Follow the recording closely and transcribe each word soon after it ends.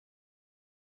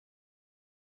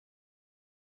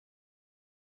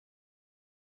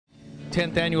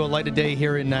10th annual Light of Day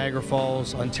here in Niagara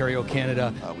Falls, Ontario,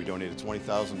 Canada. We donated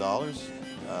 $20,000.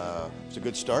 It's a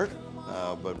good start,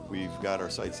 but we've got our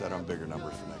sights set on bigger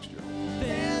numbers for next year.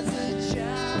 There's a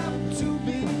job to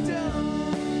be done.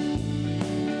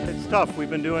 It's tough. We've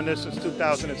been doing this since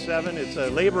 2007. It's a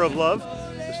labor of love,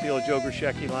 to steal a Joe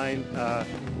Grishecki line.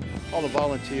 All the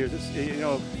volunteers,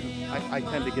 I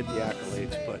tend to get the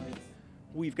accolades, but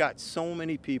we've got so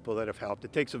many people that have helped.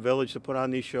 It takes a village to put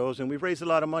on these shows, and we've raised a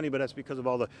lot of money, but that's because of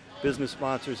all the business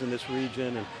sponsors in this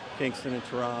region, and Kingston and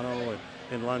Toronto and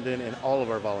in London, and all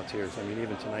of our volunteers. I mean,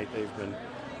 even tonight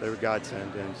they're a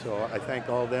godsend, and so I thank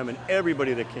all of them and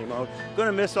everybody that came out.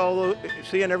 Gonna miss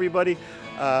seeing everybody.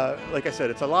 Like I said,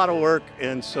 it's a lot of work,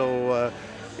 and so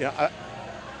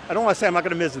I don't want to say I'm not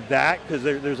going to miss that, because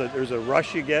there's a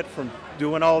rush you get from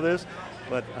doing all this.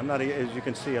 But I'm not, as you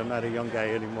can see, I'm not a young guy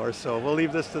anymore. So we'll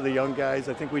leave this to the young guys.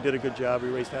 I think we did a good job. We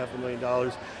raised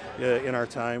 $500,000 in our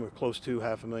time. We're close to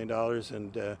 $500,000,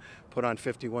 and put on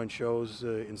 51 shows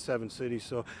in 7 cities.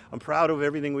 So I'm proud of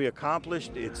everything we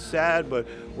accomplished. It's sad, but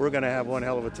we're going to have one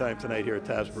hell of a time tonight here at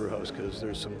Taps Brewhouse, because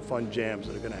there's some fun jams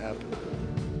that are going to happen.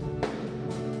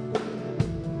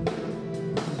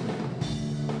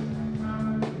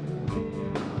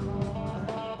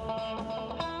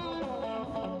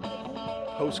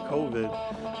 Post-COVID,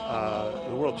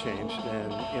 the world changed,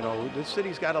 and the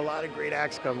city's got a lot of great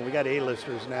acts coming. We got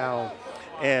A-listers now,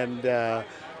 and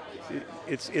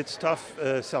it's tough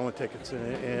selling tickets.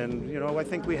 And I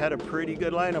think we had a pretty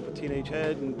good lineup with Teenage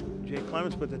Head and Jay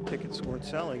Clements, but the tickets weren't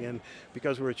selling. And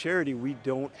because we're a charity, we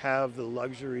don't have the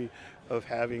luxury of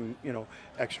having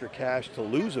extra cash to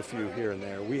lose a few here and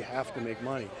there. We have to make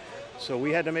money. So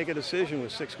we had to make a decision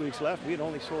with 6 weeks left. We had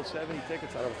only sold 70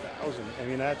 tickets out of 1,000. I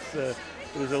mean,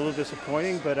 it was a little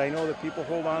disappointing, but I know that people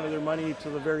hold on to their money to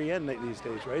the very end these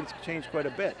days, right? It's changed quite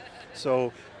a bit.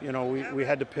 So, we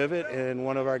had to pivot, and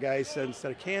one of our guys said,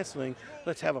 instead of canceling,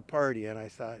 let's have a party. And I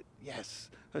thought, yes,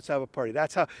 let's have a party.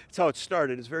 That's how it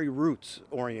started. It's very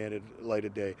roots-oriented Light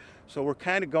of Day. So we're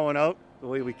kind of going out the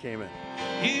way we came in.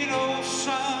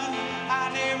 Son, I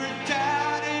never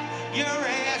doubted your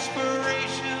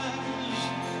aspirations,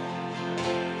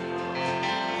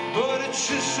 but it's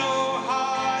just so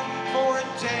hard for a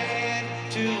dad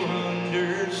to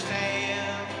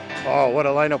understand. Oh, what a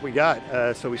lineup we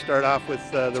got. So we start off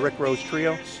with the Rick Rose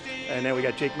Trio, and then we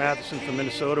got Jake Matheson from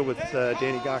Minnesota with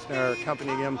Danny Gochnar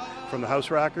accompanying him from the House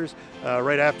Rockers.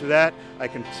 Right after that, I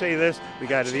can say this, we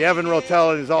got the Evan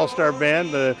Rotel and his all-star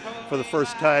band. For the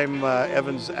first time,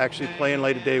 Evan's actually playing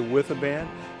Light of Day with a band.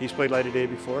 He's played Light of Day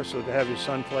before, so to have your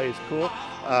son play is cool.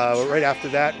 Right after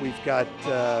that, we've got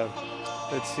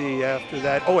let's see, after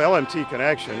that, LMT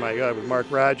Connection, my God, with Mark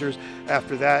Rogers.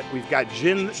 After that, we've got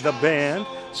Gin the Band,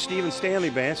 Stephen Stanley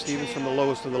Band. Stephen's from the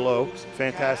Lowest of the Low,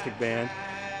 fantastic band.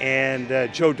 And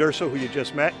Joe Durso, who you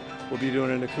just met, will be doing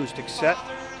an acoustic set.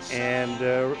 And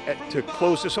to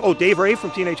close this, Dave Ray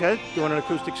from Teenage Head doing an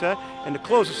acoustic set. And to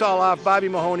close us all off, Bobby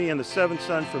Mahoney and the Seventh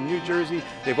Son from New Jersey.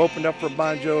 They've opened up for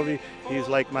Bon Jovi. He's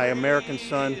like my American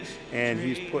son, and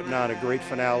he's putting on a great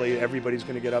finale. Everybody's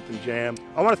going to get up and jam.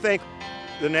 I want to thank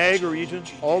the Niagara region,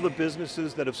 all the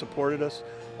businesses that have supported us,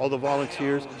 all the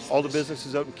volunteers, all the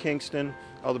businesses out in Kingston,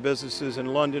 all the businesses in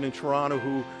London and Toronto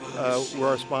who were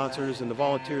our sponsors, and the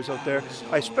volunteers out there.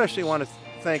 I especially want to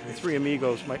thank the three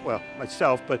amigos,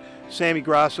 myself, but Sammy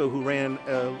Grasso, who ran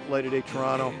Light of Day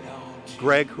Toronto,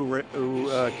 Greg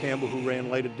Campbell, who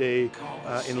ran Light of Day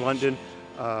in London,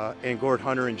 and Gord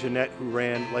Hunter and Jeanette, who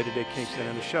ran Light of Day Kingston.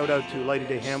 And a shout out to Light of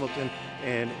Day Hamilton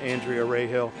and Andrea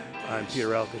Rahill and Peter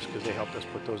Alkus, because they helped us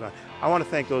put those on. I want to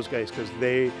thank those guys, because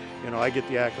they, I get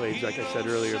the accolades, like I said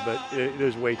earlier, but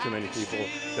there's way too many people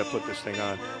that put this thing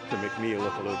on to make me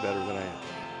look a little better than I am.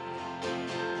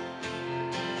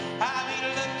 How you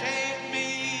look at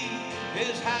me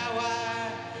is how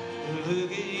I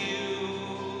look at you.